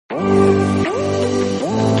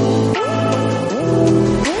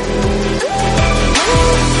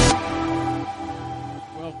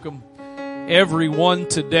everyone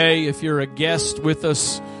today. If you're a guest with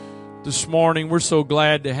us this morning, we're so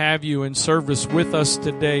glad to have you in service with us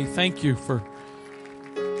today. Thank you for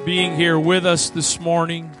being here with us this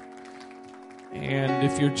morning. And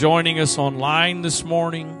if you're joining us online this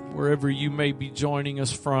morning, wherever you may be joining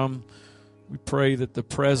us from, we pray that the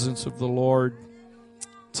presence of the Lord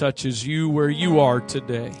touches you where you are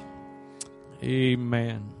today.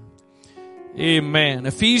 Amen. Amen.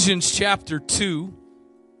 Ephesians chapter 2.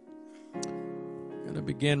 I'm going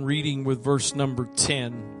to begin reading with verse number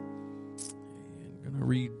 10. I'm going to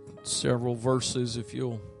read several verses if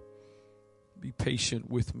you'll be patient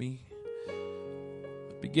with me.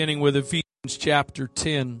 Beginning with Ephesians chapter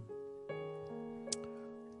 10.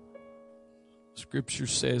 Scripture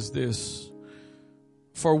says this: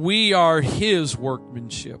 For we are His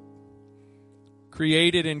workmanship,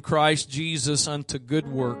 created in Christ Jesus unto good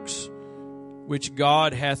works, which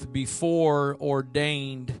God hath before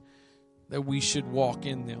ordained that we should walk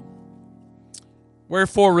in them.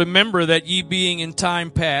 Wherefore remember that ye being in time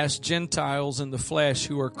past Gentiles in the flesh,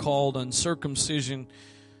 who are called uncircumcision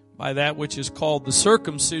by that which is called the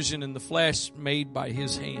circumcision in the flesh made by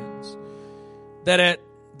His hands, that at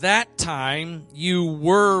that time you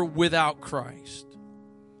were without Christ,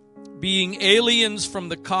 being aliens from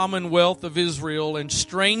the commonwealth of Israel and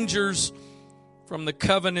strangers from the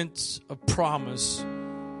covenants of promise,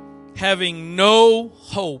 having no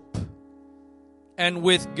hope, and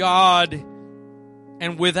with God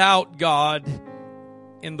and without God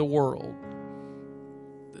in the world.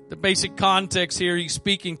 The basic context here, he's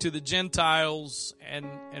speaking to the Gentiles,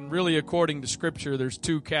 and really according to Scripture, there's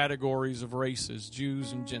two categories of races,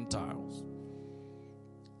 Jews and Gentiles.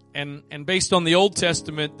 And based on the Old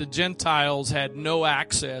Testament, the Gentiles had no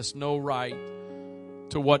access, no right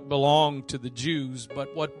to what belonged to the Jews.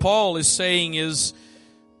 But what Paul is saying is,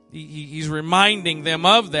 he's reminding them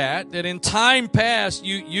of that in time past,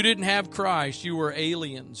 you didn't have Christ. You were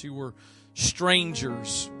aliens. You were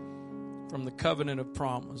strangers from the covenant of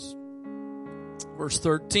promise. Verse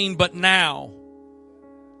 13, but now,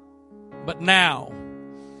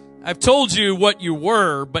 I've told you what you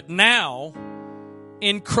were, but now,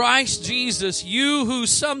 in Christ Jesus, you who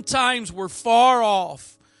sometimes were far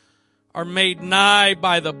off are made nigh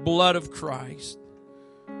by the blood of Christ.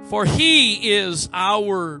 For He is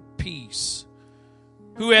our peace,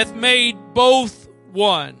 who hath made both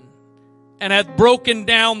one, and hath broken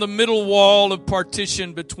down the middle wall of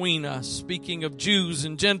partition between us, speaking of Jews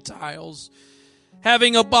and Gentiles,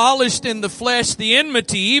 having abolished in the flesh the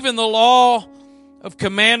enmity, even the law of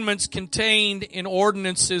commandments contained in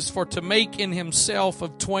ordinances, for to make in Himself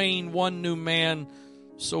of twain one new man,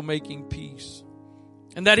 so making peace.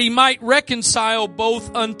 And that He might reconcile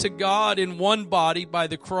both unto God in one body by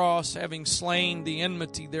the cross, having slain the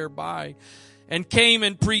enmity thereby, and came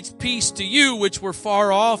and preached peace to you which were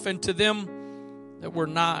far off, and to them that were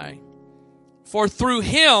nigh. For through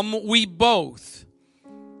Him we both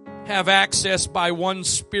have access by one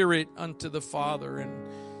Spirit unto the Father. And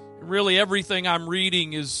really everything I'm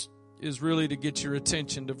reading is really to get your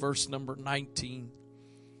attention to verse number 19.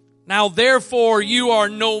 Now therefore you are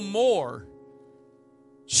no more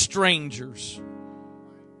strangers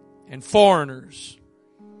and foreigners,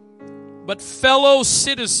 but fellow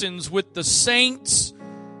citizens with the saints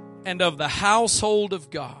and of the household of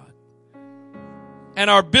God, and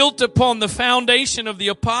are built upon the foundation of the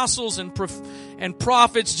apostles and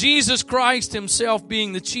prophets, Jesus Christ Himself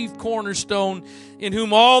being the chief cornerstone, in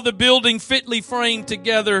whom all the building fitly framed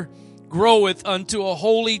together groweth unto a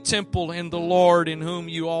holy temple in the Lord, in whom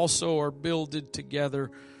you also are builded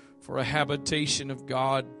together for a habitation of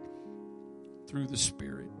God through the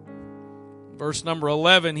Spirit. Verse number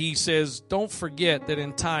 11, he says, don't forget that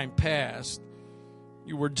in time past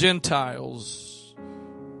you were Gentiles.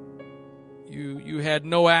 You had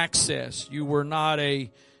no access. You were not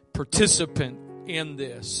a participant in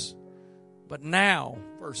this. But now,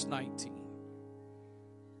 verse 19,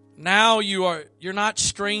 now you're not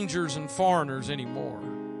strangers and foreigners anymore,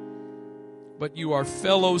 but you are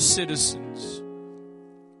fellow citizens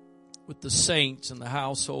with the saints in the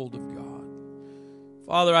household of God.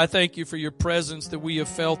 Father, I thank you for your presence that we have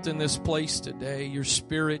felt in this place today, your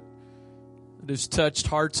Spirit that has touched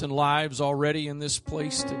hearts and lives already in this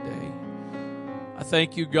place today. I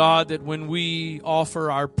thank you, God, that when we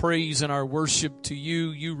offer our praise and our worship to you,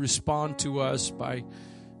 you respond to us by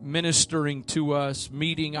ministering to us,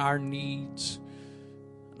 meeting our needs.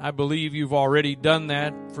 I believe you've already done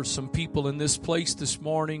that for some people in this place this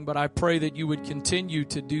morning, but I pray that you would continue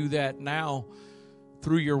to do that now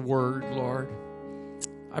through your word, Lord.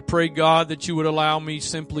 I pray, God, that you would allow me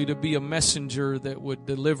simply to be a messenger that would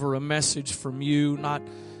deliver a message from you, not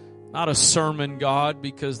Not a sermon, God,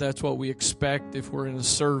 because that's what we expect if we're in a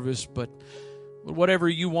service, but whatever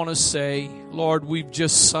you want to say. Lord, we've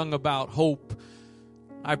just sung about hope.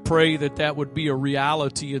 I pray that that would be a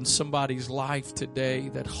reality in somebody's life today,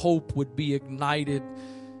 that hope would be ignited.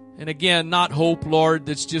 And again, not hope, Lord,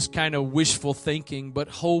 that's just kind of wishful thinking, but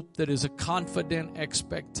hope that is a confident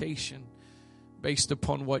expectation based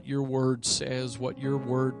upon what your word says, what your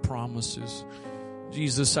word promises.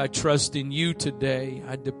 Jesus, I trust in you today.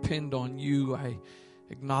 I depend on you. I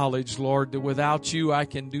acknowledge, Lord, that without you I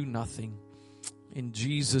can do nothing. In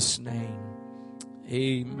Jesus' name,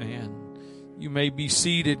 amen. You may be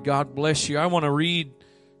seated. God bless you. I want to read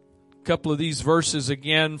a couple of these verses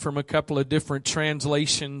again from a couple of different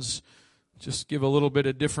translations. Just give a little bit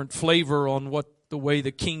of different flavor on what the way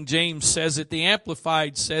the King James says it. The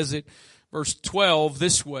Amplified says it, verse 12,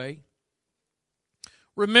 this way.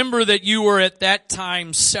 Remember that you were at that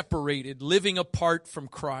time separated, living apart from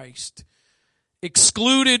Christ,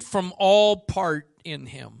 excluded from all part in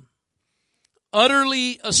Him,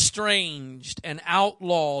 utterly estranged and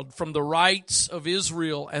outlawed from the rights of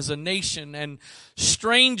Israel as a nation, and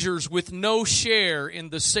strangers with no share in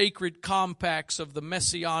the sacred compacts of the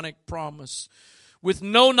messianic promise, with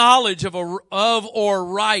no knowledge of or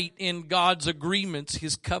right in God's agreements,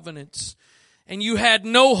 His covenants. And you had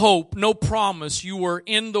no hope, no promise. You were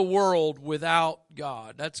in the world without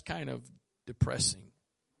God. That's kind of depressing.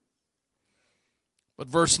 But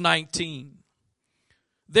verse 19.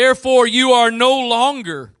 Therefore you are no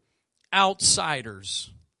longer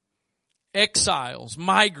outsiders, exiles,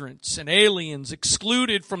 migrants, and aliens,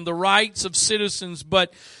 excluded from the rights of citizens,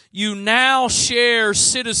 but you now share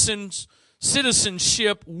citizenship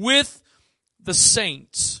with the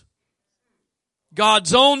saints,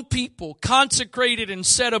 God's own people, consecrated and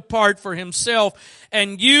set apart for Himself,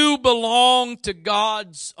 and you belong to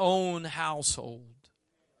God's own household.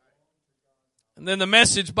 And then the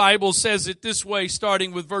Message Bible says it this way,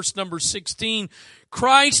 starting with verse number 16.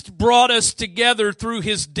 Christ brought us together through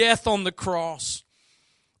His death on the cross.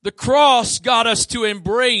 The cross got us to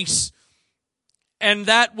embrace, and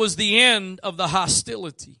that was the end of the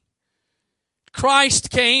hostility.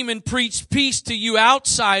 Christ came and preached peace to you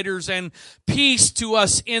outsiders and peace to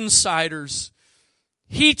us insiders.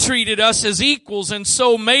 He treated us as equals and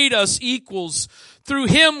so made us equals. Through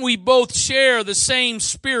Him we both share the same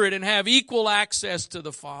Spirit and have equal access to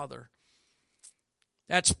the Father.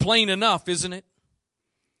 That's plain enough, isn't it?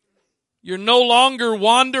 You're no longer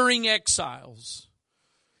wandering exiles.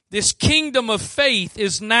 This kingdom of faith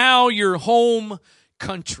is now your home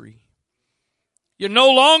country. You're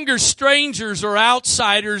no longer strangers or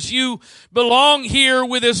outsiders. You belong here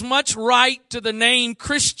with as much right to the name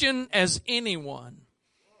Christian as anyone.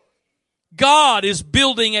 God is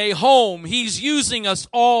building a home. He's using us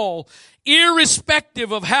all,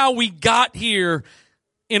 irrespective of how we got here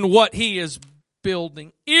in what He is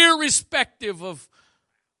building. Irrespective of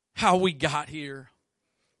how we got here.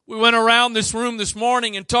 We went around this room this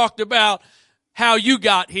morning and talked about how you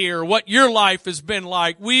got here, what your life has been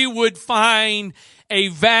like. We would find a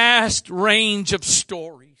vast range of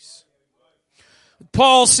stories.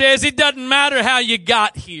 Paul says it doesn't matter how you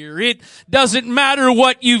got here. It doesn't matter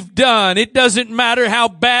what you've done. It doesn't matter how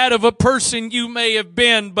bad of a person you may have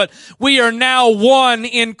been, but we are now one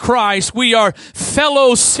in Christ. We are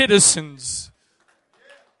fellow citizens.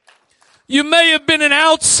 You may have been an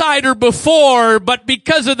outsider before, but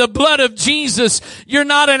because of the blood of Jesus, you're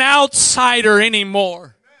not an outsider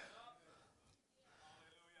anymore.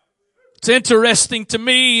 It's interesting to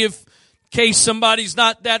me, in case somebody's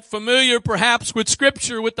not that familiar perhaps with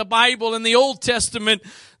Scripture, with the Bible and the Old Testament,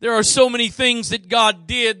 there are so many things that God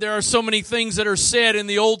did. There are so many things that are said in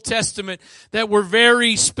the Old Testament that were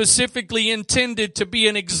very specifically intended to be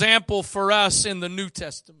an example for us in the New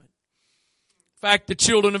Testament. In fact, the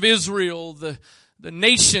children of Israel, the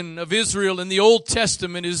nation of Israel in the Old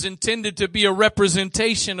Testament is intended to be a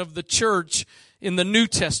representation of the church in the New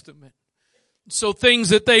Testament. So things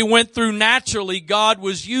that they went through naturally, God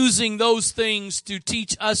was using those things to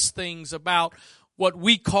teach us things about what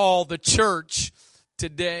we call the church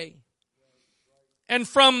today. And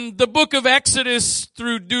from the book of Exodus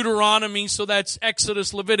through Deuteronomy, so that's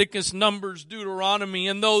Exodus, Leviticus, Numbers, Deuteronomy,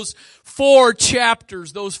 and those four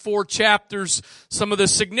chapters, some of the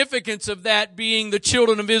significance of that being the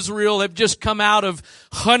children of Israel have just come out of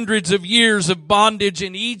hundreds of years of bondage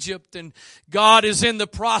in Egypt, and God is in the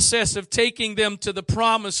process of taking them to the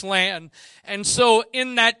promised land. And so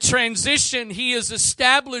in that transition, He is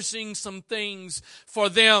establishing some things for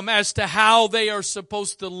them as to how they are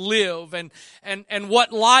supposed to live and and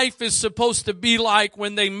what life is supposed to be like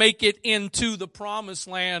when they make it into the promised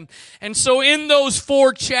land. And so in those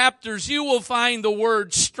 4 chapters, you will find the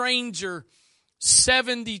word stranger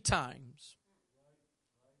 70 times.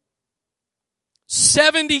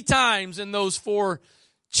 70 times in those 4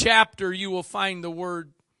 chapters, you will find the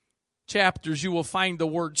word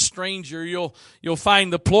stranger. You'll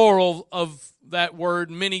find the plural of that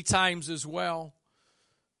word many times as well.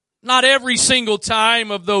 Not every single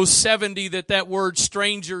time of those 70 that word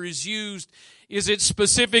stranger is used is it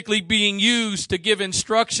specifically being used to give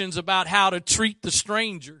instructions about how to treat the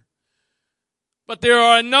stranger. But there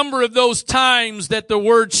are a number of those times that the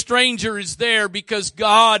word stranger is there because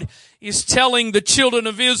God is telling the children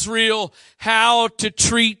of Israel how to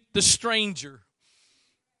treat the stranger.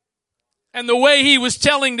 And the way he was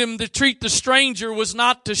telling them to treat the stranger was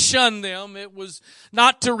not to shun them. It was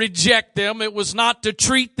not to reject them. It was not to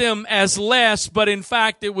treat them as less, but in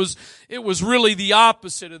fact it was really the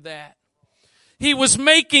opposite of that. He was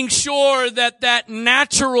making sure that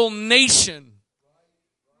natural nation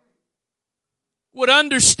would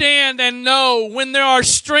understand and know when there are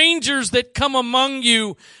strangers that come among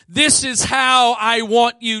you, this is how I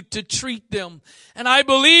want you to treat them. And I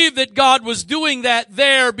believe that God was doing that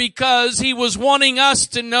there because He was wanting us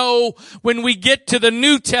to know when we get to the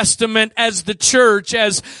New Testament as the church,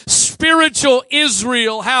 as spiritual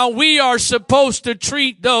Israel, how we are supposed to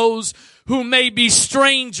treat those who may be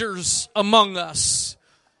strangers among us.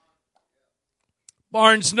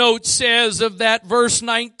 Barnes' note says of that verse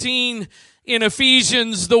 19 in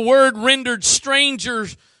Ephesians, the word rendered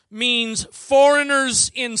strangers means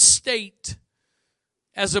foreigners in state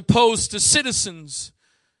as opposed to citizens.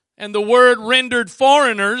 And the word rendered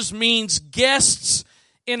foreigners means guests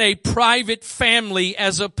in a private family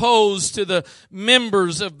as opposed to the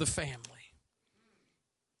members of the family.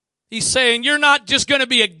 He's saying, you're not just going to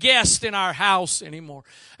be a guest in our house anymore.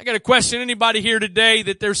 I got a question. Anybody here today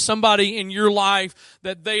that there's somebody in your life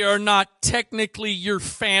that they are not technically your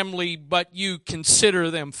family, but you consider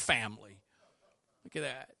them family? Look at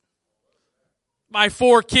that. My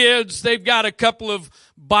 4 kids, they've got a couple of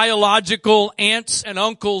biological aunts and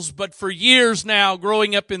uncles, but for years now,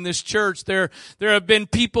 growing up in this church, there have been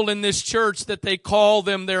people in this church that they call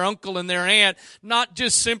them their uncle and their aunt, not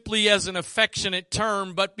just simply as an affectionate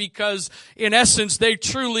term, but because in essence, they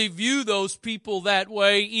truly view those people that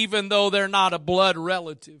way, even though they're not a blood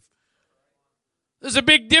relative. There's a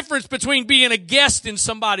big difference between being a guest in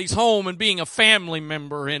somebody's home and being a family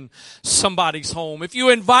member in somebody's home. If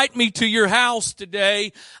you invite me to your house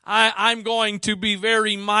today, I'm going to be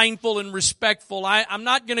very mindful and respectful. I'm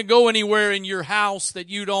not going to go anywhere in your house that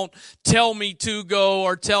you don't tell me to go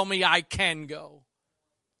or tell me I can go.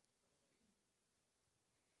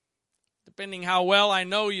 Depending how well I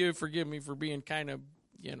know you, forgive me for being kind of,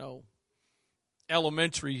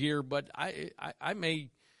 elementary here, but I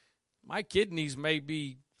may... My kidneys may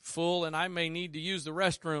be full and I may need to use the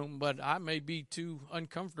restroom, but I may be too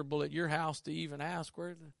uncomfortable at your house to even ask where.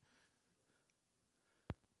 If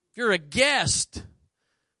you're a guest,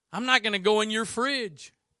 I'm not going to go in your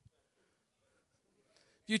fridge.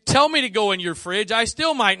 If you tell me to go in your fridge, I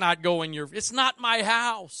still might not go in your. It's not my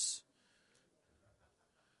house.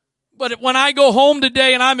 But when I go home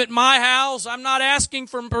today and I'm at my house, I'm not asking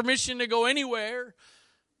for permission to go anywhere.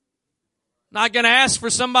 Not going to ask for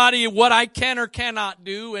somebody what I can or cannot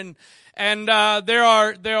do. And there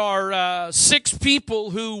are 6 people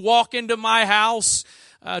who walk into my house.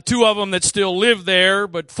 2 of them that still live there,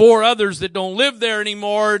 but 4 others that don't live there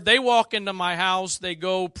anymore. They walk into my house. They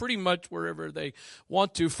go pretty much wherever they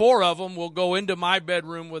want to. 4 of them will go into my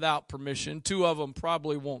bedroom without permission. 2 of them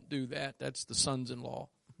probably won't do that. That's the sons-in-law.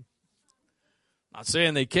 Not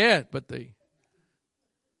saying they can't, but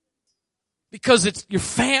because it's your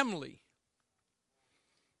family.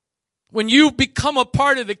 When you become a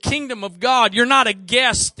part of the kingdom of God, you're not a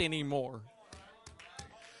guest anymore.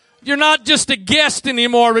 You're not just a guest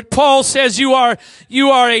anymore, but Paul says you are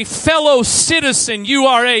a fellow citizen. You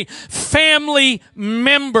are a family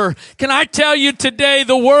member. Can I tell you today,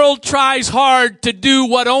 the world tries hard to do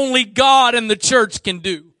what only God and the church can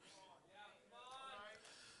do.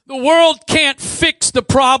 The world can't fix the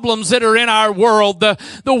problems that are in our world. The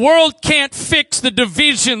world can't fix the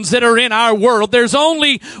divisions that are in our world. There's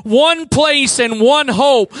only one place and one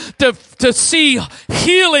hope to see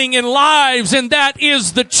healing in lives, and that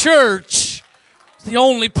is the church. It's the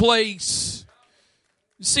only place.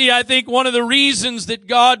 See, I think one of the reasons that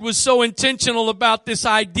God was so intentional about this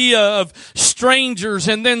idea of strangers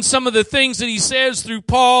and then some of the things that He says through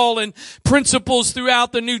Paul and principles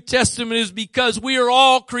throughout the New Testament is because we are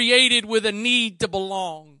all created with a need to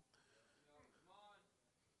belong.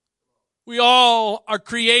 We all are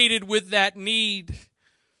created with that need.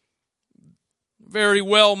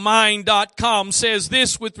 Verywellmind.com says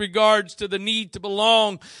this with regards to the need to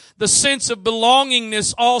belong. The sense of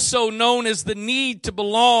belongingness, also known as the need to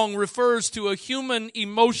belong, refers to a human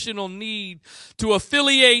emotional need to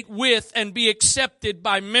affiliate with and be accepted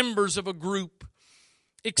by members of a group.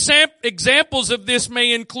 Examples of this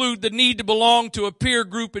may include the need to belong to a peer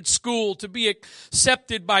group at school, to be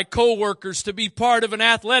accepted by coworkers, to be part of an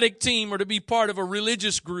athletic team, or to be part of a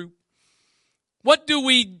religious group. What do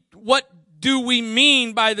we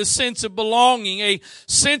mean by the sense of belonging? A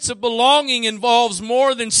sense of belonging involves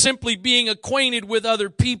more than simply being acquainted with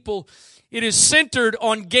other people. It is centered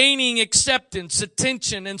on gaining acceptance,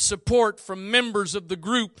 attention, and support from members of the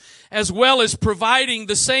group, as well as providing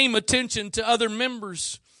the same attention to other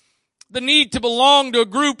members. The need to belong to a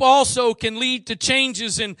group also can lead to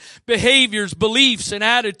changes in behaviors, beliefs, and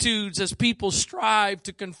attitudes as people strive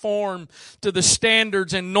to conform to the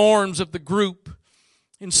standards and norms of the group.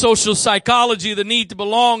 In social psychology, the need to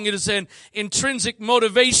belong is an intrinsic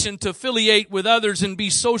motivation to affiliate with others and be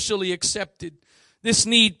socially accepted. This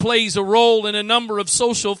need plays a role in a number of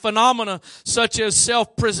social phenomena such as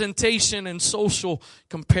self-presentation and social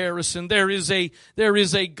comparison. There is a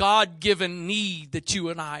God-given need that you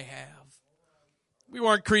and I have. We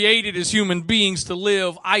weren't created as human beings to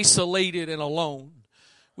live isolated and alone.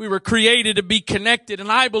 We were created to be connected,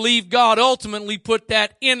 and I believe God ultimately put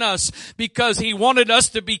that in us because He wanted us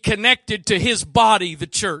to be connected to His body, the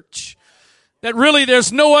church. That really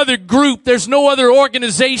there's no other group, there's no other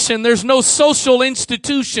organization, there's no social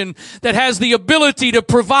institution that has the ability to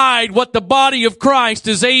provide what the body of Christ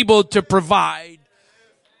is able to provide.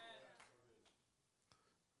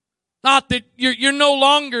 Not that you're no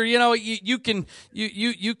longer, you can go,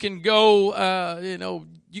 you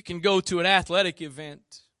can go to an athletic event.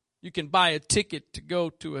 You can buy a ticket to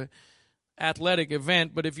go to an athletic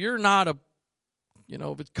event, but if you're not if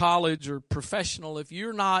it's college or professional, if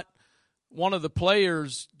you're not one of the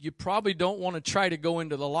players, you probably don't want to try to go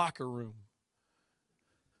into the locker room.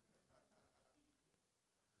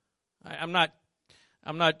 I'm not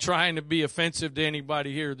trying to be offensive to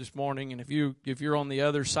anybody here this morning, and if you're on the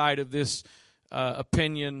other side of this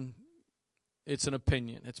opinion, it's an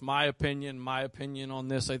opinion. It's my opinion. My opinion on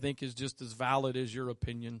this, I think, is just as valid as your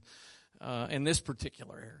opinion in this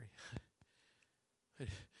particular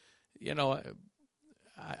area.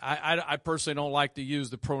 I personally don't like to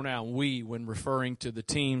use the pronoun we when referring to the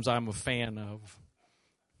teams I'm a fan of.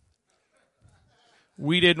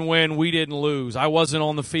 We didn't win. We didn't lose. I wasn't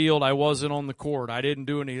on the field. I wasn't on the court. I didn't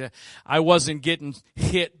do anything. I wasn't getting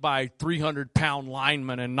hit by 300-pound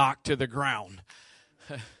linemen and knocked to the ground.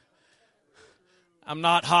 I'm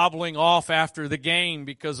not hobbling off after the game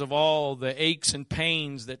because of all the aches and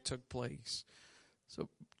pains that took place. So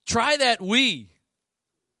try that we.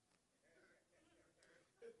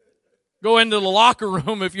 Go into the locker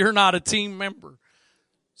room if you're not a team member.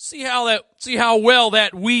 See how well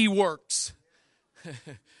that we works.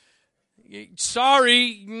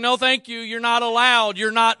 Sorry, no thank you, you're not allowed.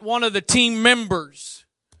 You're not one of the team members.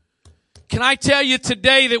 Can I tell you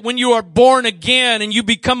today that when you are born again and you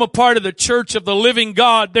become a part of the church of the living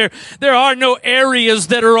God, there are no areas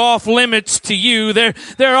that are off limits to you.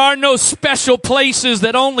 There are no special places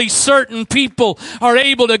that only certain people are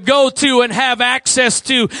able to go to and have access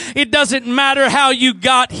to. It doesn't matter how you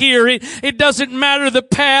got here. It doesn't matter the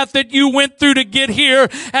path that you went through to get here,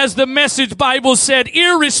 as the Message Bible said,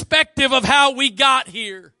 irrespective of how we got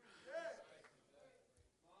here.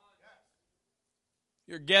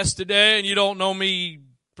 You're a guest today and you don't know me, you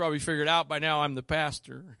probably figured out by now I'm the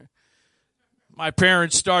pastor. My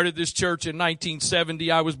parents started this church in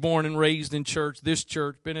 1970. I was born and raised in church, this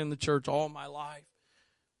church, been in the church all my life.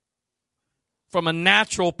 From a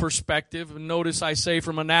natural perspective, and notice I say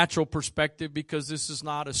from a natural perspective because this is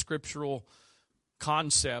not a scriptural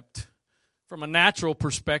concept. From a natural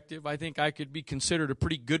perspective, I think I could be considered a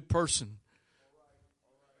pretty good person.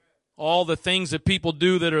 All the things that people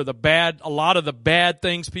do that are a lot of the bad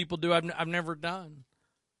things people do, I've never done.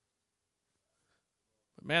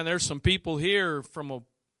 But man, there's some people here from a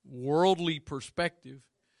worldly perspective.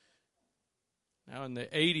 Now in the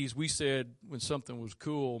 80s, we said when something was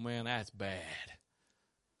cool, man, that's bad.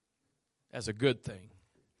 That's a good thing.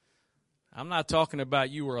 I'm not talking about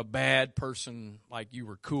you were a bad person like you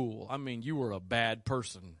were cool. I mean, you were a bad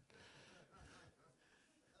person.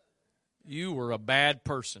 You were a bad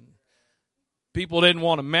person. People didn't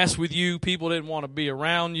want to mess with you. People didn't want to be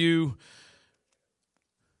around you.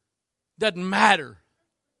 Doesn't matter.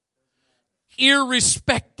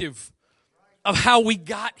 Irrespective of how we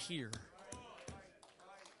got here.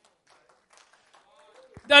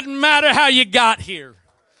 Doesn't matter how you got here.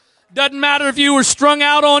 Doesn't matter if you were strung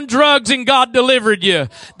out on drugs and God delivered you.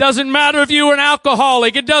 Doesn't matter if you were an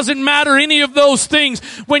alcoholic. It doesn't matter any of those things.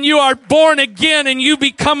 When you are born again and you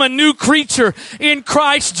become a new creature in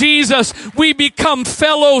Christ Jesus, we become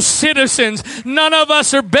fellow citizens. None of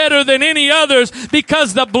us are better than any others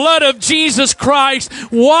because the blood of Jesus Christ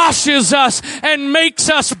washes us and makes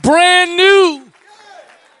us brand new.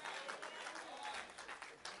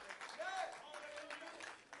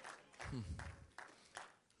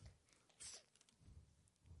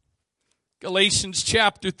 Galatians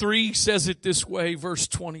chapter 3 says it this way, verse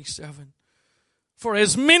 27. For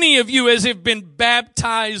as many of you as have been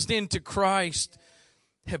baptized into Christ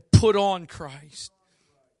have put on Christ.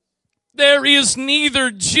 There is neither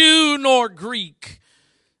Jew nor Greek.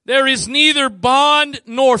 There is neither bond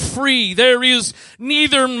nor free. There is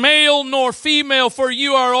neither male nor female, for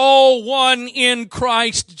you are all one in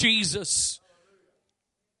Christ Jesus.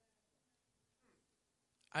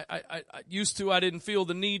 I used to, I didn't feel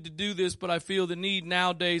the need to do this, but I feel the need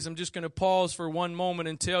nowadays. I'm just going to pause for one moment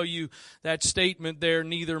and tell you that statement there,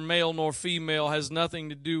 neither male nor female, has nothing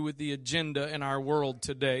to do with the agenda in our world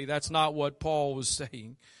today. That's not what Paul was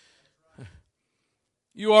saying.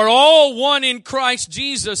 You are all one in Christ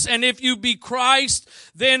Jesus, and if you be Christ,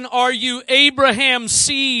 then are you Abraham's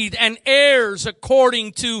seed and heirs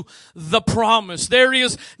according to the promise. There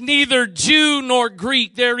is neither Jew nor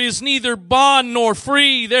Greek. There is neither bond nor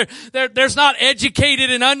free. There's not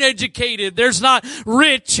educated and uneducated. There's not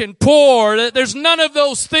rich and poor. There's none of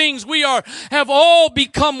those things. We have all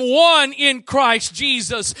become one in Christ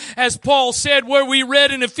Jesus. As Paul said, where we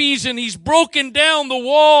read in Ephesians, he's broken down the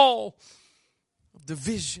wall.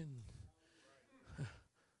 Division.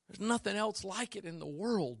 There's nothing else like it in the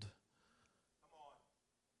world.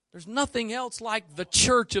 There's nothing else like the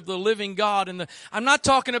church of the living God. I'm not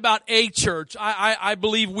talking about a church. I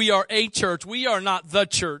believe we are a church. We are not the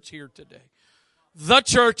church here today. The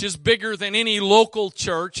church is bigger than any local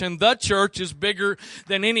church, and the church is bigger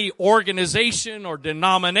than any organization or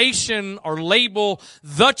denomination or label.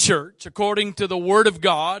 The church, according to the Word of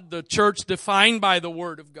God, the church defined by the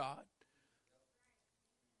Word of God.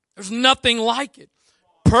 There's nothing like it.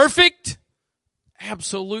 Perfect?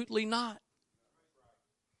 Absolutely not.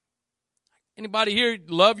 Anybody here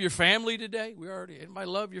love your family today? Anybody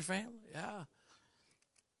love your family? Yeah.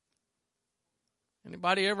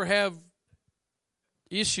 Anybody ever have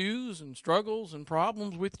issues and struggles and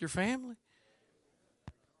problems with your family?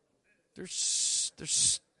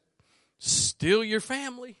 There's still your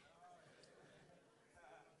family.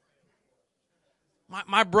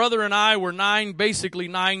 My brother and I were basically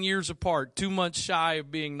 9 years apart, 2 months shy of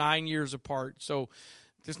being 9 years apart. So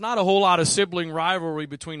there's not a whole lot of sibling rivalry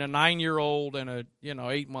between a 9-year-old and a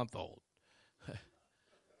 8-month-old.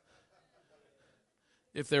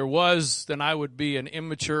 If there was, then I would be an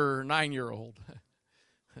immature 9-year-old.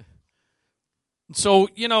 So,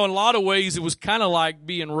 in a lot of ways, it was kind of like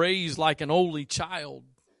being raised like an only child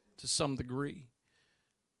to some degree.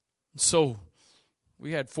 So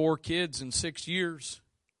we had 4 kids in 6 years.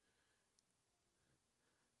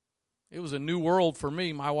 It was a new world for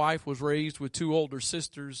me. My wife was raised with 2 older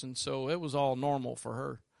sisters, and so it was all normal for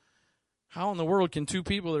her. How in the world can 2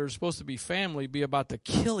 people that are supposed to be family be about to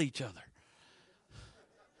kill each other?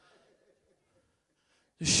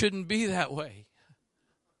 It shouldn't be that way.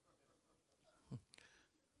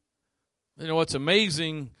 What's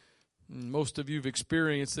amazing, most of you have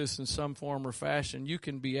experienced this in some form or fashion, you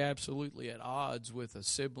can be absolutely at odds with a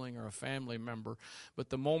sibling or a family member, but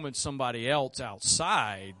the moment somebody else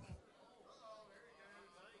outside,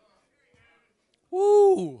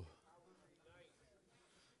 woo,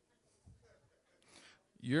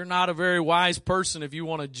 you're not a very wise person if you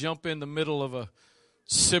want to jump in the middle of a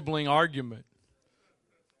sibling argument.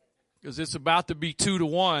 Because it's about to be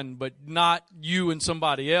 2-1, but not you and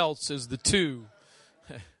somebody else as the 2.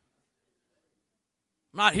 I'm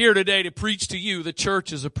not here today to preach to you the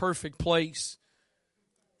church is a perfect place.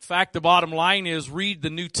 In fact, the bottom line is read the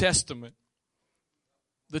New Testament.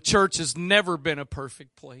 The church has never been a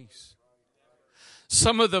perfect place.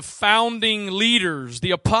 Some of the founding leaders, the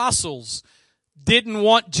apostles, didn't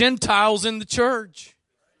want Gentiles in the church.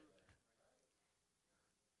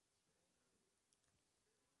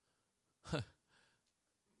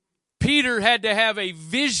 Peter had to have a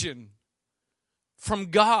vision from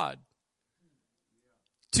God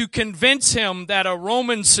to convince him that a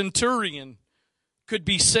Roman centurion could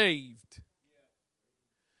be saved.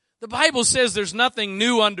 The Bible says there's nothing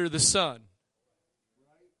new under the sun.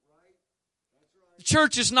 The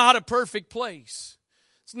church is not a perfect place.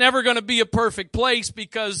 It's never going to be a perfect place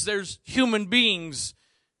because there's human beings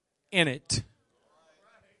in it.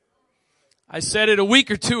 I said it a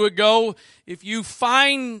week or two ago. If you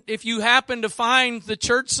happen to find the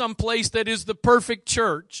church someplace that is the perfect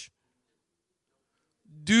church,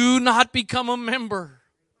 do not become a member.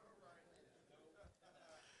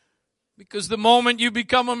 Because the moment you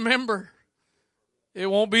become a member, it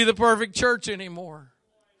won't be the perfect church anymore.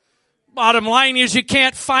 Bottom line is you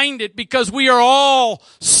can't find it because we are all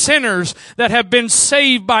sinners that have been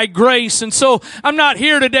saved by grace. And so I'm not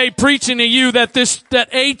here today preaching to you that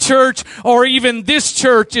a church or even this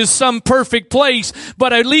church is some perfect place,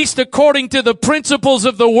 but at least according to the principles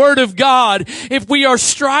of the Word of God, if we are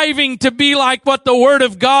striving to be like what the Word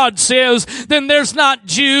of God says, then there's not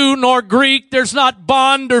Jew nor Greek, there's not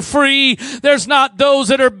bond or free, there's not those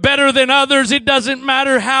that are better than others. It doesn't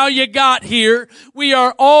matter how you got here. We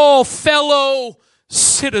are all fellow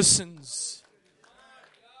citizens.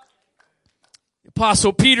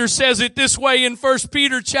 Apostle Peter says it this way in 1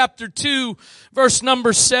 Peter chapter 2, verse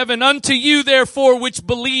number 7. Unto you therefore which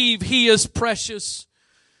believe he is precious.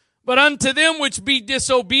 But unto them which be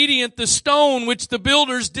disobedient, the stone which the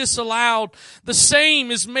builders disallowed, the same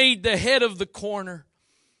is made the head of the corner.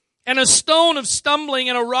 And a stone of stumbling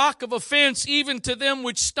and a rock of offense, even to them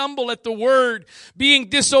which stumble at the word, being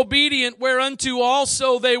disobedient, whereunto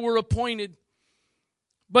also they were appointed.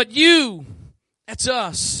 But you, that's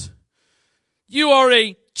us, you are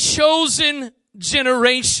a chosen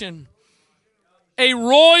generation, a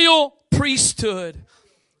royal priesthood,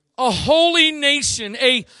 a holy nation,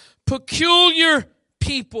 a peculiar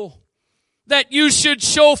people, that you should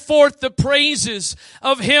show forth the praises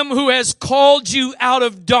of him who has called you out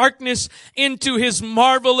of darkness into his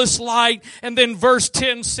marvelous light. And then verse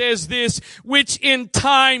 10 says this, which in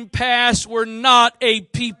time past were not a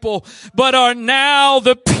people, but are now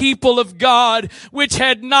the people of God, which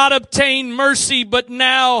had not obtained mercy, but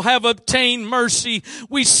now have obtained mercy.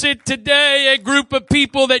 We sit today, a group of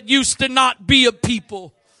people that used to not be a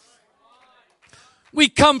people. We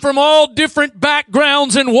come from all different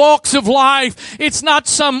backgrounds and walks of life. It's not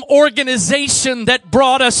some organization that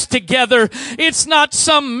brought us together. It's not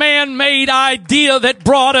some man-made idea that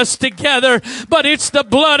brought us together. But it's the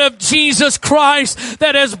blood of Jesus Christ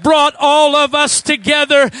that has brought all of us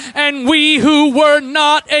together. And we who were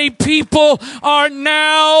not a people are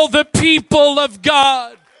now the people of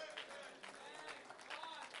God.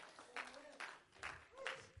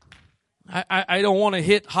 I don't want to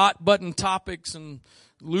hit hot button topics and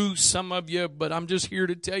lose some of you, but I'm just here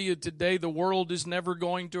to tell you today the world is never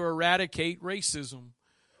going to eradicate racism.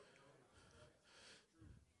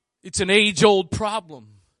 It's an age-old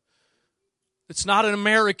problem. It's not an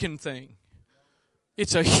American thing.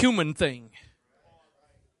 It's a human thing.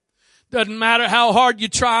 Doesn't matter how hard you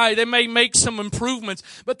try, they may make some improvements,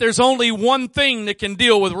 but there's only one thing that can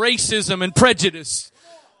deal with racism and prejudice.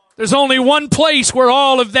 There's only one place where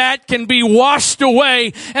all of that can be washed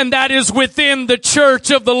away, and that is within the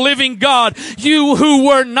church of the living God. You who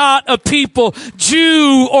were not a people,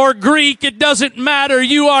 Jew or Greek, it doesn't matter.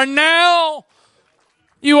 You are now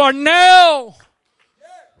the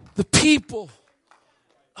people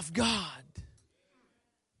of God.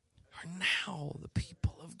 You are now the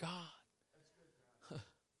people of God.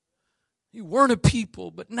 You weren't a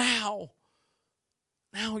people, but now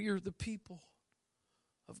you're the people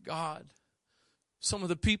of God. Some of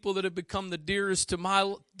the people that have become the dearest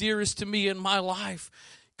to me in my life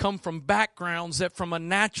come from backgrounds that from a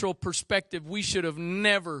natural perspective we should have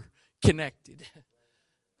never connected.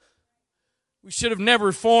 We should have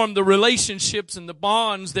never formed the relationships and the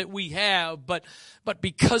bonds that we have, but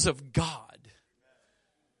because of God,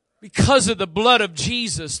 because of the blood of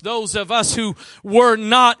Jesus, those of us who were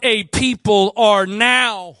not a people are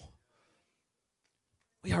now.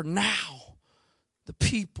 We are now the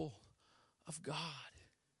people of God.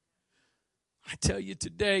 I tell you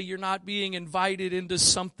today, you're not being invited into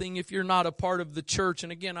something if you're not a part of the church.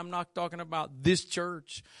 And again, I'm not talking about this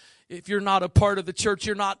church. If you're not a part of the church,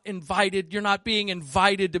 you're not invited. You're not being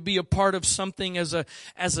invited to be a part of something as a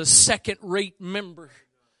second-rate member.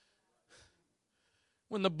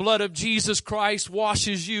 When the blood of Jesus Christ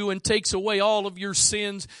washes you and takes away all of your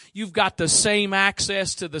sins, you've got the same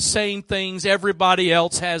access to the same things everybody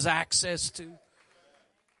else has access to.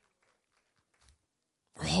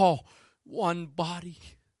 We're all one body.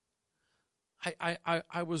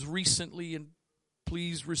 I was recently, and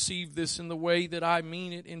please receive this in the way that I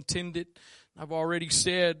mean it, intend it. I've already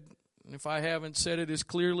said, and if I haven't said it as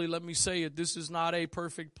clearly, let me say it. This is not a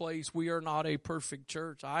perfect place. We are not a perfect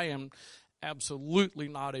church. I am absolutely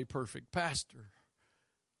not a perfect pastor.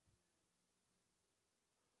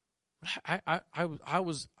 I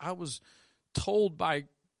was told by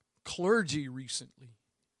clergy recently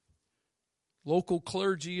local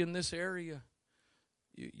clergy in this area,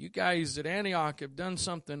 you guys at Antioch have done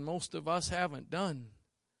something most of us haven't done.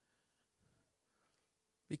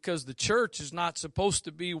 Because the church is not supposed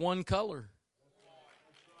to be one color.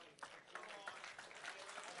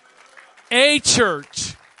 A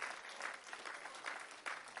church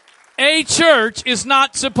is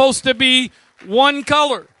not supposed to be one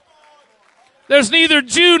color. There's neither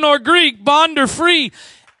Jew nor Greek, bond or free.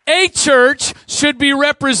 A church should be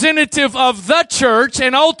representative of the church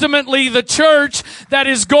and ultimately the church that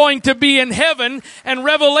is going to be in heaven. And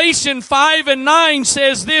Revelation 5:9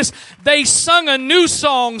 says this, they sung a new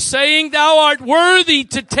song saying, thou art worthy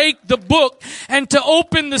to take the book and to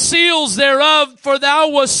open the seals thereof, for thou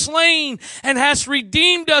wast slain and hast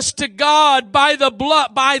redeemed us to God by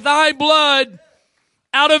thy blood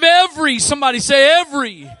out of every, somebody say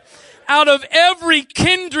every, out of every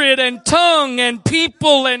kindred and tongue and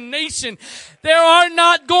people and nation. There are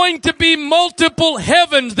not going to be multiple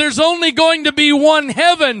heavens. There's only going to be one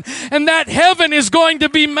heaven. And that heaven is going to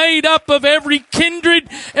be made up of every kindred,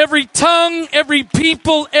 every tongue, every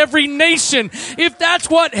people, every nation. If that's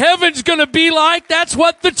what heaven's going to be like, that's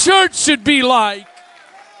what the church should be like.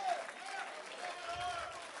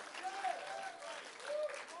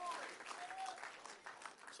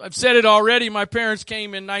 I've said it already. My parents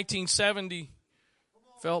came in 1970.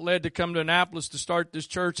 Felt led to come to Annapolis to start this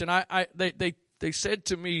church, and they said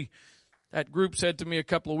to me, that group said to me a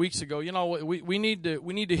couple of weeks ago, you know, we need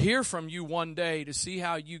to hear from you one day to see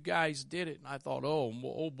how you guys did it. And I thought,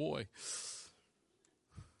 oh boy.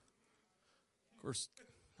 Of course,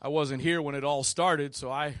 I wasn't here when it all started, so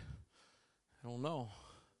I don't know.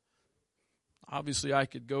 Obviously, I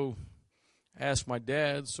could go ask my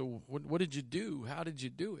dad, so what did you do? How did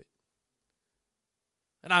you do it?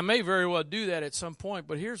 And I may very well do that at some point,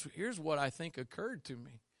 but here's what I think occurred to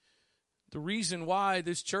me. The reason why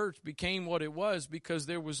this church became what it was, because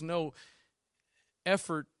there was no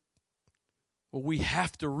effort, well, we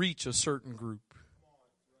have to reach a certain group.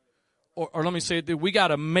 Or let me say it, we got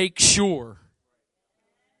to make sure.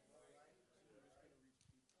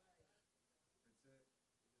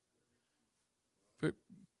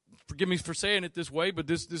 Forgive me for saying it this way, but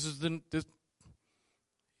this is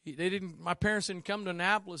my parents didn't come to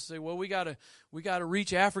Annapolis and say, well, we gotta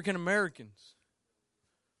reach African Americans.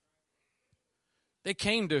 They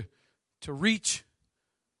came to reach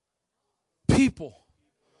people.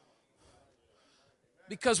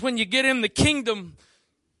 Because when you get in the kingdom,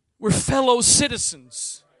 we're fellow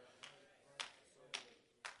citizens.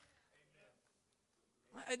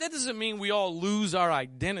 That doesn't mean we all lose our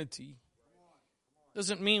identity.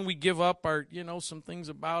 Doesn't mean we give up our, some things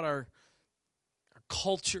about our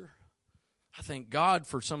culture. I thank God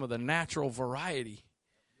for some of the natural variety.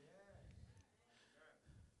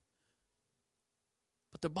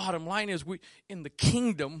 But the bottom line is, we in the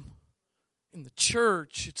kingdom, in the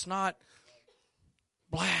church, it's not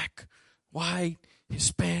black, white,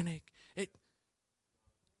 Hispanic. We're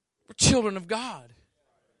children of God.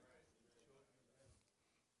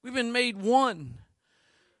 We've been made one.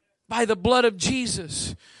 By the blood of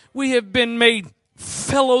Jesus, we have been made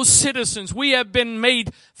fellow citizens. We have been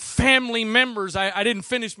made family members. I didn't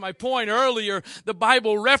finish my point earlier. The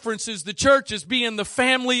Bible references the church as being the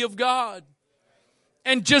family of God.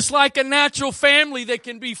 And just like a natural family, they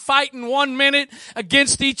can be fighting one minute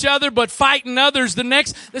against each other, but fighting others the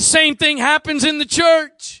next. The same thing happens in the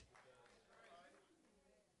church.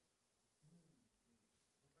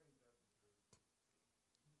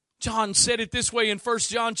 John said it this way in 1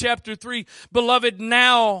 John chapter 3, beloved,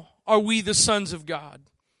 now are we the sons of God.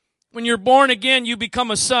 When you're born again, you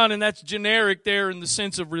become a son, and that's generic there in the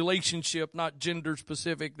sense of relationship, not gender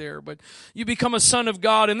specific there, but you become a son of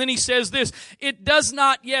God. And then he says this, it does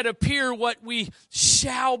not yet appear what we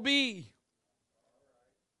shall be.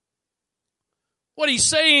 What he's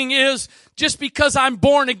saying is, just because I'm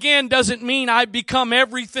born again doesn't mean I become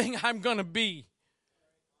everything I'm going to be.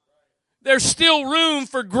 There's still room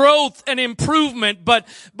for growth and improvement, but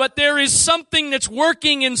there is something that's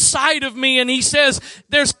working inside of me, and he says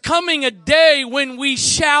there's coming a day when we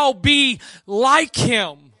shall be like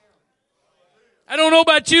him. I don't know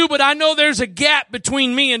about you, but I know there's a gap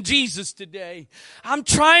between me and Jesus today. I'm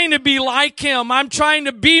trying to be like him. I'm trying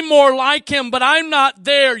to be more like him, but I'm not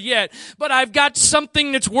there yet. But I've got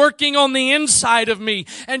something that's working on the inside of me,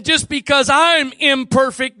 and just because I'm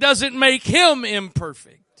imperfect doesn't make him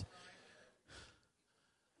imperfect.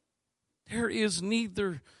 There is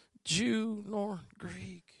neither Jew nor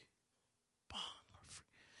Greek, bond nor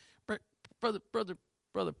free. Brother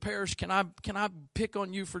Brother Parrish, can I pick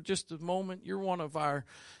on you for just a moment? You're one of our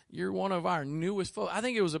newest folks. I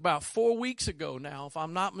think it was about 4 weeks ago now, if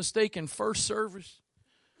I'm not mistaken, first service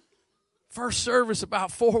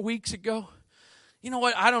about 4 weeks ago. You know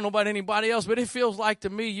what? I don't know about anybody else, but it feels like to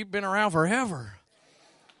me you've been around forever.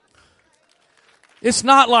 It's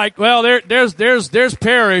not like, well, there's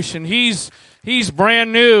Parrish and he's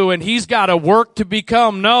brand new and he's got a work to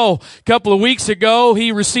become. No, a couple of weeks ago,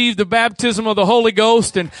 he received the baptism of the Holy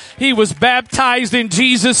Ghost and he was baptized in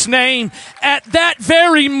Jesus' name. At that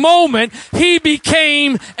very moment, he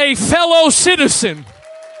became a fellow citizen.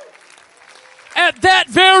 At that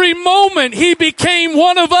very moment, he became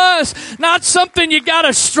one of us. Not something you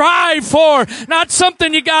gotta strive for, not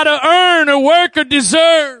something you gotta earn or work or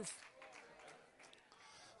deserve.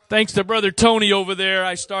 Thanks to Brother Tony over there,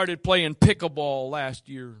 I started playing pickleball last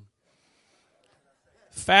year.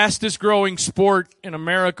 Fastest growing sport in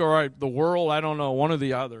America or the world, I don't know, one or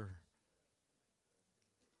the other.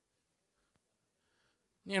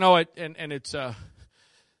 You know, it's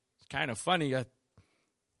kind of funny. A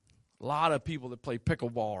lot of people that play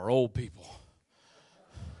pickleball are old people.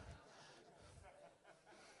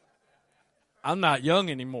 I'm not young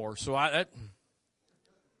anymore, so I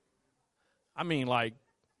mean, like,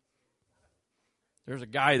 there's a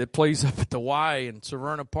guy that plays up at the Y in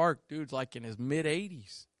Severna Park. Dude's like in his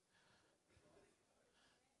mid-80s.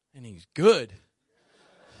 And he's good.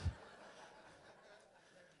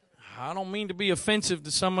 I don't mean to be offensive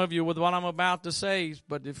to some of you with what I'm about to say,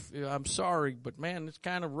 but I'm sorry. But, man, it's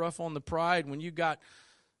kind of rough on the pride when you got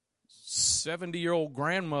 70-year-old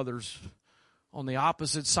grandmothers on the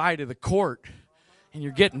opposite side of the court and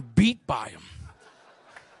you're getting beat by them.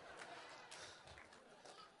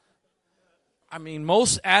 I mean,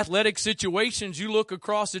 most athletic situations, you look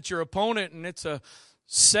across at your opponent and it's a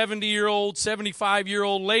 70-year-old,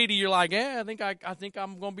 75-year-old lady. You're like, yeah, I think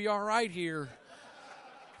I'm going to be all right here.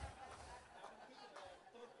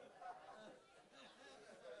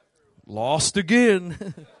 Lost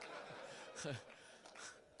again.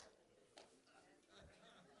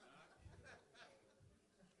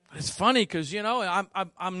 It's funny because, you know,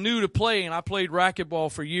 I'm new to playing. I played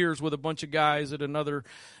racquetball for years with a bunch of guys at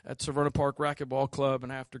Severna Park Racquetball Club,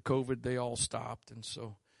 and after COVID, they all stopped. And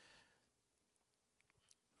so,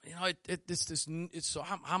 you know,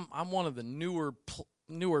 I'm one of the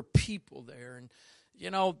newer people there, and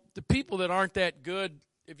you know, the people that aren't that good,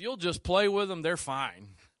 if you'll just play with them, they're fine.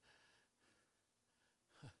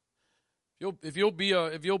 If you'll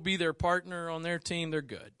be their partner on their team, they're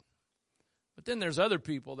good. But then there's other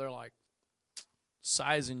people, they're like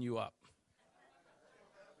sizing you up.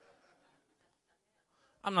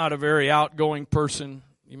 I'm not a very outgoing person.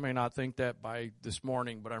 You may not think that by this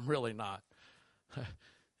morning, but I'm really not.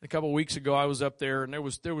 A couple of weeks ago, I was up there, and there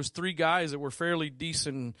was 3 guys that were fairly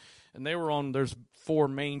decent, and they were on. There's 4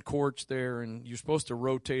 main courts there, and you're supposed to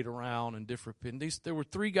rotate around and different. And there were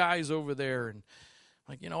 3 guys over there, and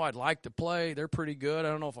like, you know, I'd like to play. They're pretty good. I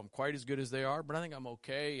don't know if I'm quite as good as they are, but I think I'm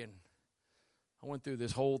okay. And I went through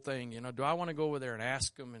this whole thing, you know, do I want to go over there and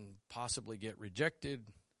ask them and possibly get rejected?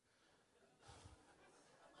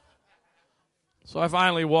 So I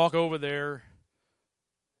finally walk over there.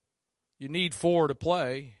 You need 4 to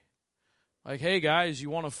play. Like, hey, guys, you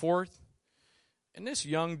want a 4th? And this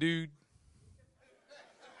young dude,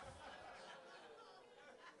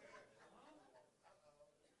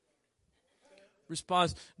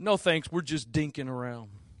 responds, no thanks, we're just dinking around.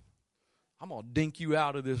 I'm going to dink you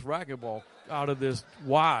out of this racquetball, out of this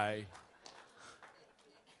Y.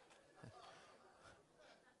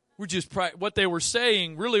 We're just, what they were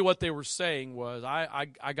saying was,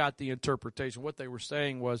 I got the interpretation. What they were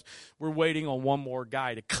saying was, we're waiting on one more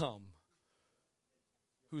guy to come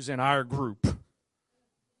who's in our group.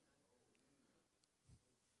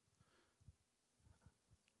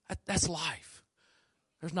 That's life.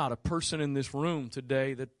 There's not a person in this room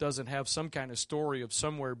today that doesn't have some kind of story of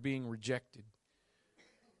somewhere being rejected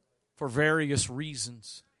for various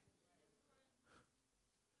reasons.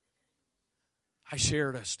 I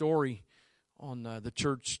shared a story on the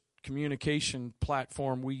church communication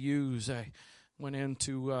platform we use. I went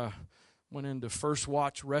into First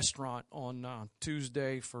Watch Restaurant on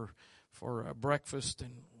Tuesday for breakfast,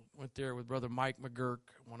 and went there with Brother Mike McGurk,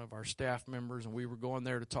 one of our staff members, and we were going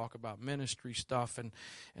there to talk about ministry stuff.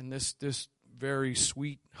 And this very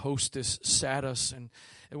sweet hostess sat us, and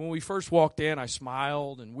when we first walked in, I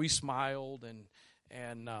smiled, and we smiled,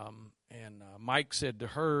 and Mike said to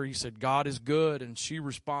her, he said, God is good, and she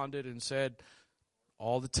responded and said,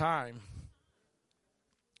 all the time.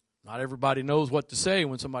 Not everybody knows what to say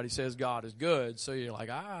when somebody says God is good, so you're like,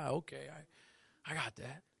 okay, I got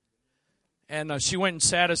that. And she went and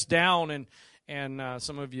sat us down, and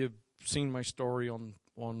some of you have seen my story on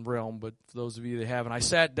Realm, but for those of you that haven't, I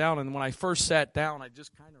sat down, and when I first sat down, I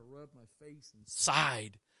just kind of rubbed my face and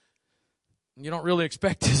sighed. And you don't really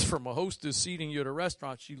expect this from a hostess seating you at a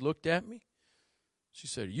restaurant. She looked at me. She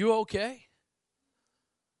said, "You okay?"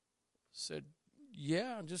 I said,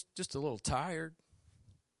 "Yeah, I'm just a little tired."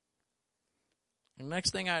 And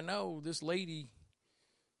next thing I know, this lady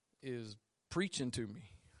is preaching to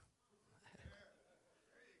me.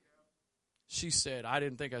 She said, I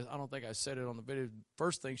don't think I said it on the video.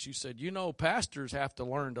 First thing she said, pastors have to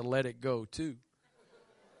learn to let it go too.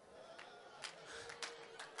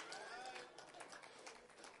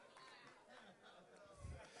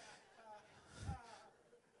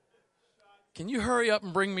 Can you hurry up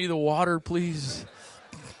and bring me the water, please?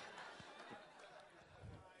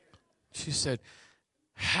 She said,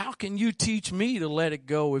 how can you teach me to let it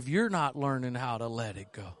go if you're not learning how to let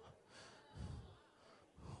it go?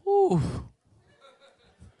 Ooh.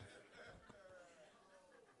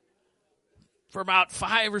 For about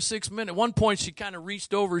 5 or 6 minutes. At one point, she kind of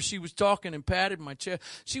reached over. She was talking and patted my chest.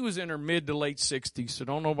 She was in her mid to late 60s, so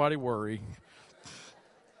don't nobody worry.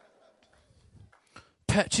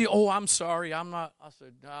 I'm sorry. I'm not. I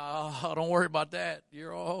said, don't worry about that.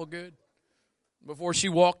 You're all good. Before she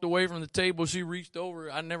walked away from the table, she reached over.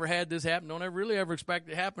 I never had this happen. Don't ever really ever expect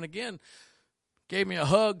it to happen again. Gave me a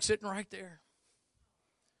hug sitting right there.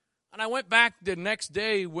 And I went back the next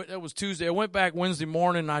day. That was Tuesday. I went back Wednesday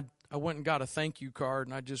morning. I went and got a thank you card,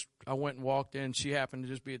 and I went and walked in. She happened to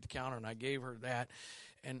just be at the counter, and I gave her that.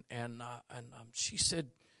 And she said,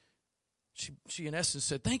 she in essence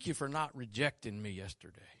said, thank you for not rejecting me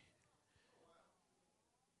yesterday.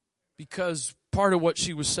 Because part of what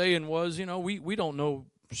she was saying was, we don't know.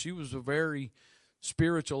 She was a very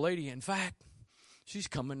spiritual lady. In fact, she's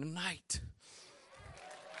coming tonight.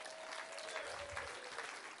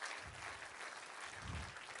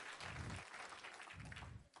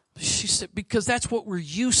 She said, because that's what we're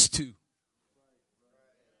used to.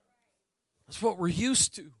 That's what we're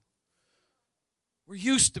used to. We're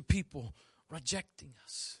used to people rejecting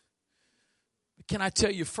us. But can I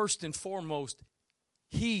tell you, first and foremost,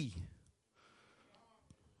 He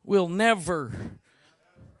will never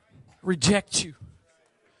reject you.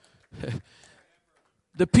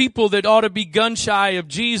 The people that ought to be gun shy of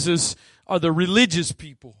Jesus are the religious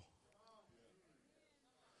people.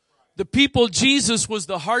 The people Jesus was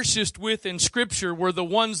the harshest with in Scripture were the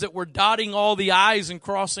ones that were dotting all the I's and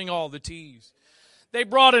crossing all the T's. They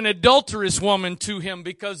brought an adulterous woman to Him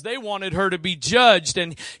because they wanted her to be judged,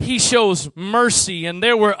 and He shows mercy. And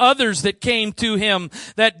there were others that came to Him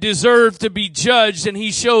that deserved to be judged, and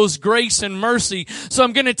He shows grace and mercy. So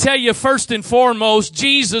I'm going to tell you, first and foremost,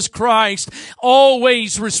 Jesus Christ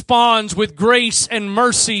always responds with grace and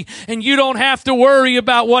mercy, and you don't have to worry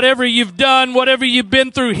about whatever you've done, whatever you've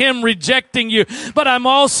been through, Him rejecting you. But I'm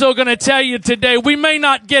also going to tell you today, we may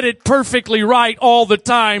not get it perfectly right all the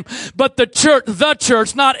time, but the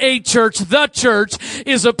church, not a church, the church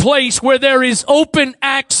is a place where there is open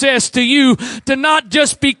access to you to not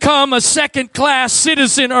just become a second-class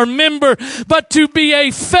citizen or member, but to be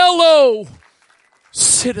a fellow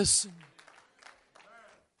citizen.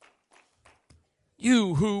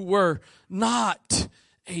 You who were not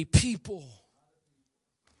a people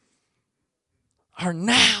are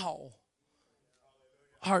now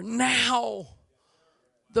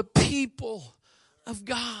the people of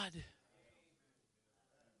God.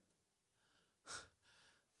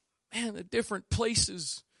 Man, the different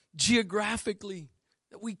places geographically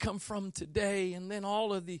that we come from today, and then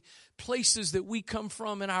all of the places that we come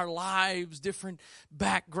from in our lives, different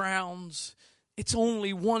backgrounds, it's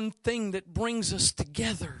only one thing that brings us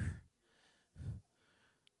together.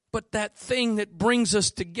 But that thing that brings us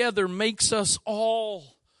together makes us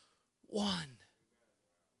all one.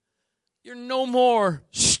 You're no more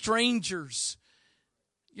strangers.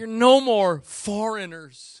 You're no more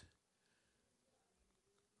foreigners.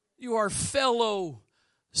 You are fellow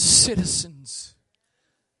citizens.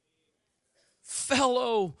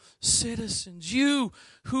 Fellow citizens. You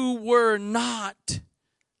who were not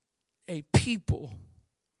a people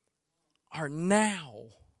are now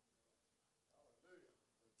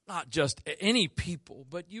not just any people,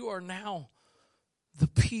 but you are now the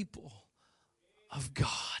people of God.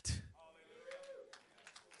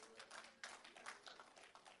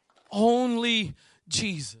 Only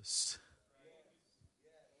Jesus.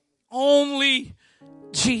 Only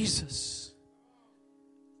Jesus.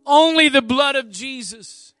 Only the blood of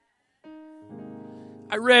Jesus.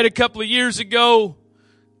 I read a couple of years ago,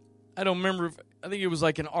 I don't remember, I think it was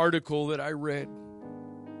like an article that I read.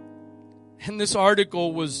 And this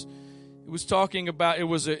article was It was talking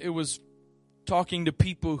to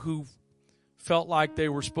people who felt like they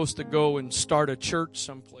were supposed to go and start a church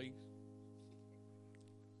someplace.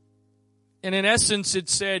 And in essence, it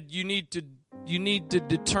said you need to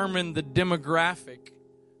determine the demographic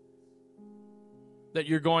that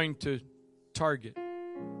you're going to target.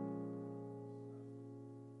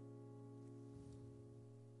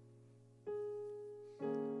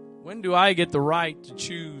 When do I get the right to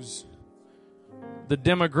choose the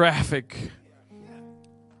demographic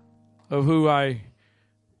of who I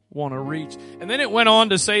want to reach? And then it went on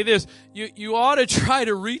to say this: you ought to try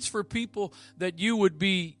to reach for people that you would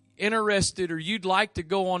be interested or you'd like to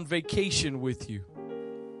go on vacation with you.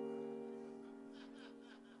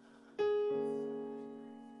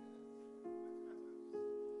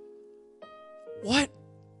 What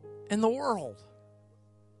in the world?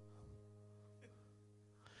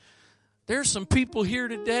 There's some people here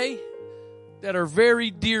today that are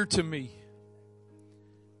very dear to me,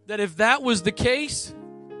 that if that was the case,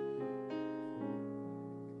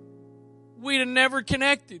 we'd have never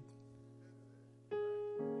connected.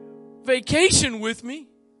 Vacation with me?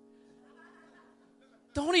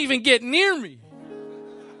 Don't even get near me.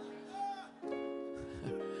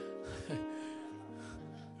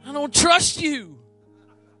 I don't trust you.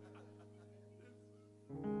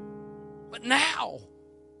 But now,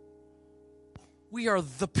 we are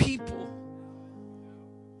the people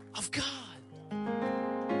of God.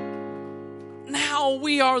 Now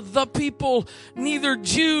we are the people, neither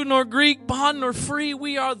Jew nor Greek, bond nor free.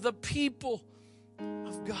 We are the people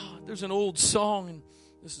of God. There's an old song, and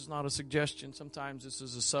this is not a suggestion. Sometimes this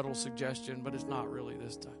is a subtle suggestion, but it's not really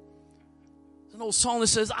this time. It's an old song that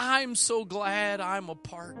says, I'm so glad I'm a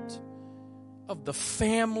part of the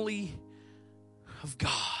family of God.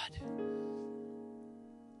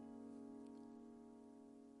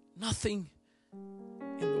 Nothing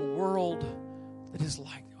in the world that is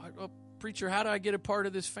like, oh, preacher, how do I get a part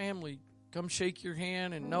of this family? Come shake your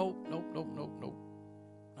hand and no.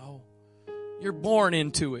 You're born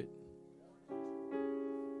into it.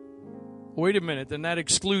 Wait a minute, then that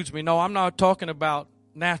excludes me. No, I'm not talking about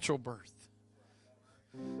natural birth.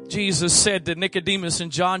 Jesus said to Nicodemus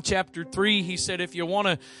in John chapter 3, he said, if you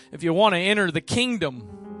want to enter the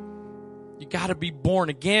kingdom, you got to be born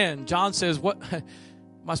again. John says, what?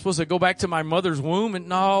 Am I supposed to go back to my mother's womb? And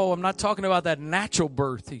no, I'm not talking about that natural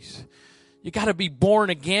birth. You got to be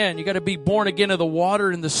born again. You got to be born again of the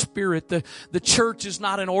water and the Spirit. The church is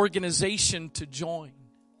not an organization to join.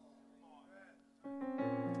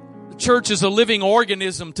 The church is a living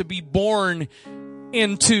organism to be born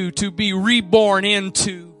into, to be reborn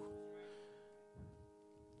into.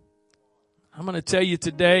 I'm going to tell you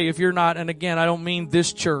today, if you're not, and again, I don't mean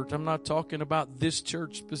this church. I'm not talking about this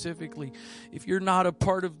church specifically. If you're not a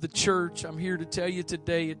part of the church, I'm here to tell you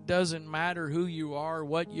today, it doesn't matter who you are,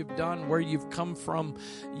 what you've done, where you've come from.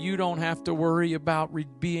 You don't have to worry about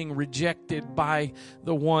being rejected by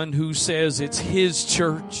the one who says it's his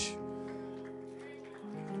church.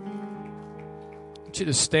 I want you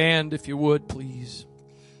to stand, if you would, please.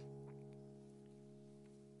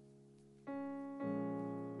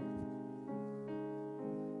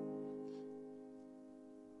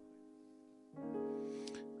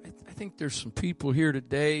 I think there's some people here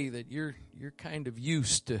today that you're kind of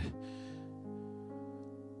used to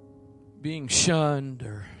being shunned,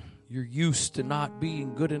 or you're used to not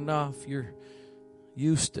being good enough. You're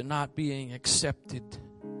used to not being accepted.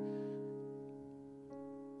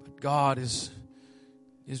 But God is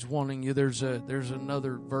wanting you. There's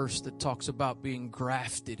another verse that talks about being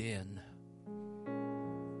grafted in.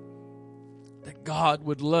 That God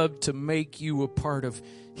would love to make you a part of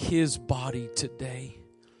his body today.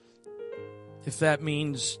 If that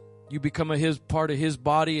means you become part of his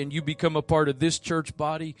body and you become a part of this church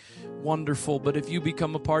body, wonderful. But if you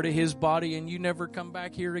become a part of his body and you never come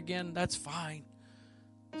back here again, that's fine.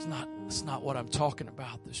 It's not what I'm talking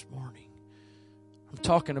about this morning. I'm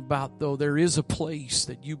talking about, though, there is a place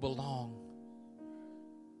that you belong.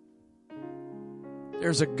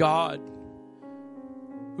 There's a God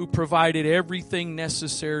who provided everything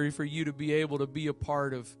necessary for you to be able to be a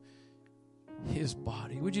part of his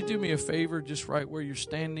body. Would you do me a favor, just right where you're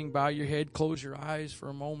standing, bow your head, close your eyes for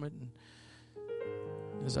a moment. And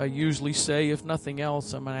as I usually say, if nothing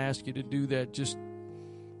else, I'm going to ask you to do that just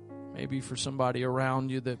maybe for somebody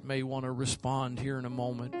around you that may want to respond here in a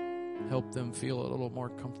moment. Help them feel a little more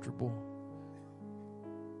comfortable.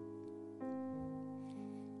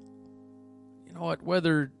 You know what?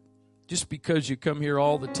 Whether just because you come here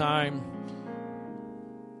all the time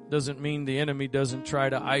doesn't mean the enemy doesn't try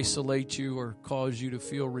to isolate you or cause you to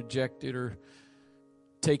feel rejected or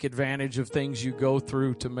take advantage of things you go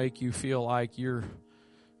through to make you feel like you're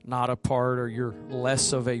not a part or you're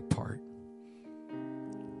less of a part.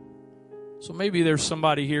 So maybe there's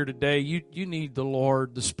somebody here today, you need the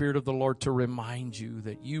Lord, the Spirit of the Lord, to remind you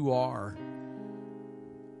that you are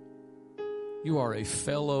a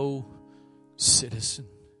fellow citizen.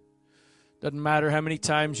 Doesn't matter how many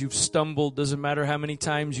times you've stumbled, doesn't matter how many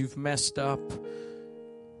times you've messed up.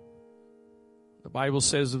 The Bible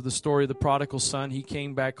says of the story of the prodigal son, he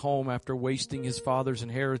came back home after wasting his father's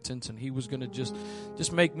inheritance, and he was going to just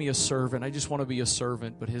make me a servant. I just want to be a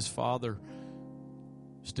servant. But his father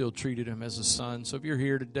still treated him as a son. So if you're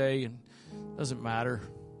here today, and it doesn't matter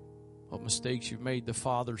what mistakes you've made, the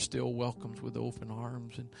Father still welcomes with open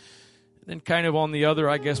arms. And then kind of on the other,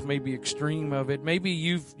 I guess, maybe extreme of it, maybe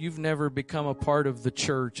you've never become a part of the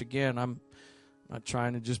church. Again, I'm not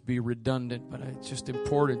trying to just be redundant, but it's just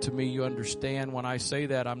important to me you understand when I say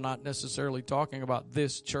that, I'm not necessarily talking about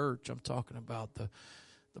this church. I'm talking about the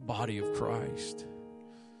body of Christ.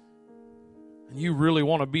 And you really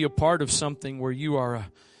want to be a part of something where you're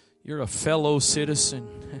a fellow citizen.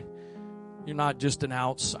 You're not just an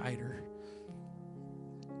outsider.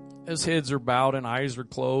 As heads are bowed and eyes are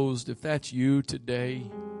closed, if that's you today,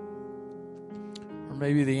 or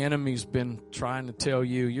maybe the enemy's been trying to tell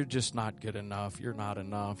you you're just not good enough, you're not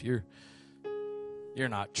enough, you're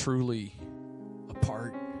not truly a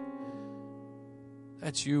part.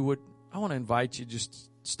 That's you. I want to invite you just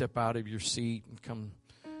step out of your seat and come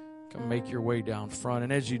make your way down front.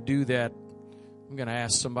 And as you do that, I'm going to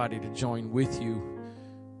ask somebody to join with you,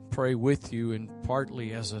 pray with you, and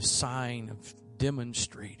partly as a sign of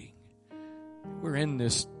demonstrating we're in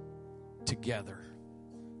this together.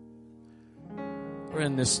 We're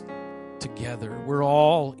in this together. We're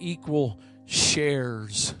all equal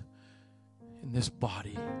shares in this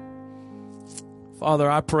body. Father,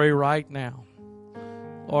 I pray right now,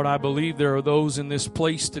 Lord, I believe there are those in this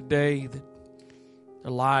place today that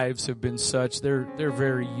their lives have been such, they're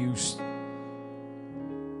very used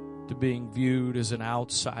to being viewed as an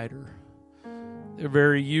outsider. They're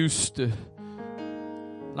very used to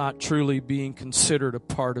not truly being considered a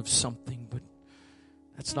part of something, but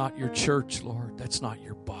that's not your church, Lord. That's not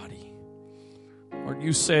your body. Lord,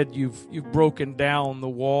 you said you've broken down the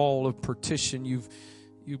wall of partition. You've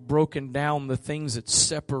broken down the things that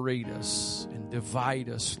separate us and divide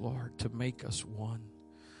us, Lord, to make us one.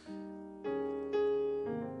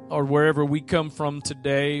 Or wherever we come from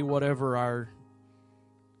today, whatever our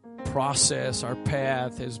process, our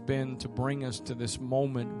path has been to bring us to this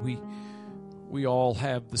moment, we all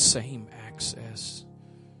have the same access,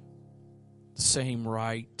 the same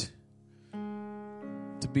right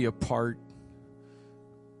to be a part.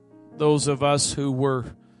 Those of us who were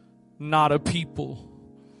not a people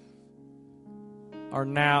are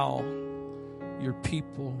now your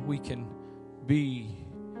people. We can be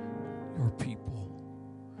your people.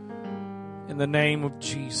 In the name of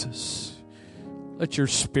Jesus, let your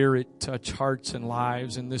Spirit touch hearts and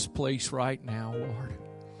lives in this place right now, Lord.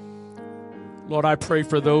 Lord, I pray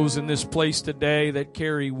for those in this place today that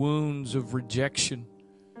carry wounds of rejection,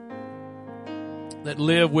 that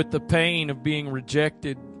live with the pain of being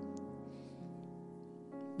rejected,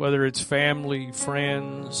 whether it's family,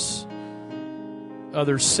 friends,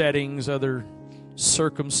 other settings, other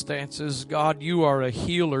circumstances. God, you are a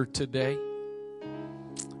healer today.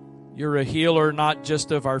 You're a healer not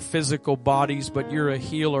just of our physical bodies, but you're a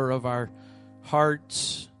healer of our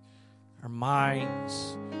hearts, our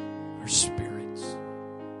minds, our spirits.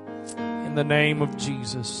 In the name of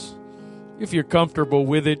Jesus. If you're comfortable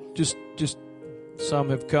with it, just some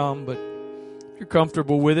have come, but if you're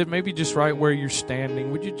comfortable with it, maybe just right where you're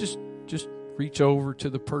standing, would you just reach over to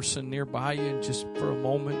the person nearby you and just for a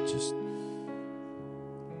moment,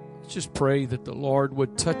 just pray that the Lord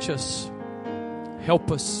would touch us,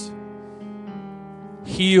 help us,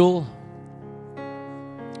 heal.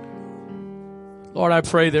 Lord, I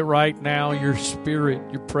pray that right now your Spirit,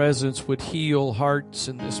 your presence would heal hearts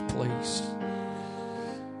in this place.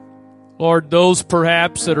 Lord, those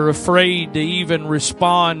perhaps that are afraid to even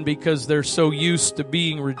respond because they're so used to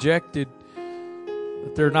being rejected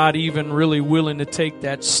that they're not even really willing to take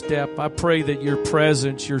that step. I pray that your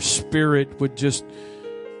presence, your Spirit would just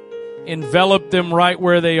envelop them right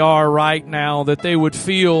where they are right now, that they would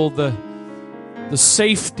feel the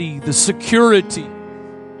safety, the security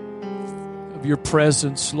of your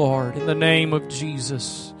presence, Lord, in the name of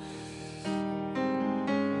Jesus.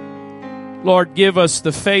 Lord, give us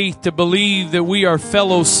the faith to believe that we are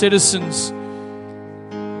fellow citizens,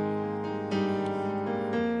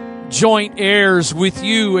 joint heirs with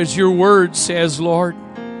you, as your word says, Lord.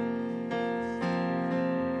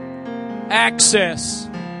 Access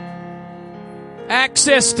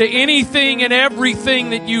access to anything and everything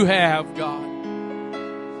that you have, God.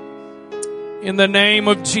 In the name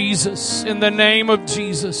of Jesus, in the name of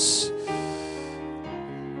Jesus,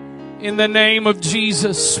 in the name of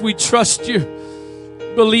Jesus, we trust you,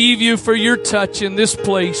 believe you for your touch in this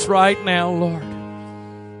place right now, Lord.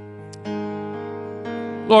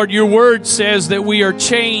 Lord, your word says that we are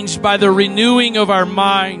changed by the renewing of our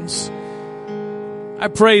minds. I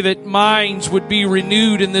pray that minds would be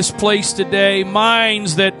renewed in this place today,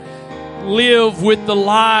 minds that live with the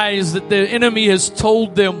lies that the enemy has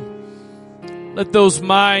told them. Let those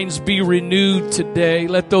minds be renewed today.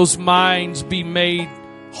 Let those minds be made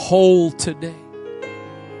whole today.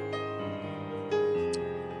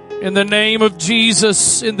 In the name of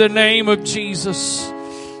Jesus, in the name of Jesus,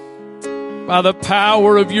 by the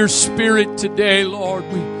power of your Spirit today, Lord,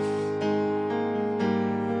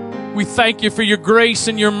 we thank you for your grace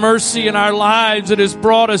and your mercy in our lives that has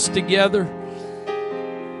brought us together.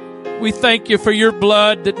 We thank you for your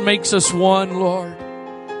blood that makes us one, Lord.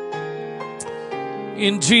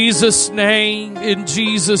 In Jesus' name, in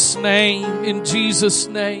Jesus' name, in Jesus'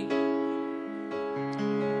 name.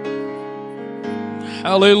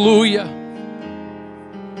 Hallelujah.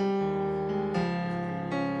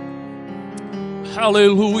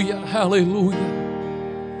 Hallelujah, hallelujah.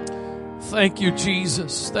 Thank you,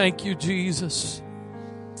 Jesus. Thank you, Jesus.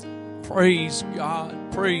 Praise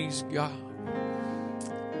God. Praise God.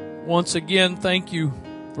 Once again, thank you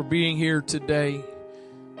for being here today.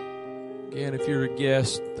 Again, if you're a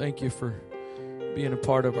guest, thank you for being a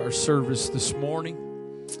part of our service this morning.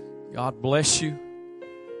 God bless you.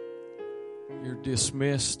 You're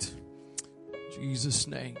dismissed. In Jesus'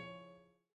 name.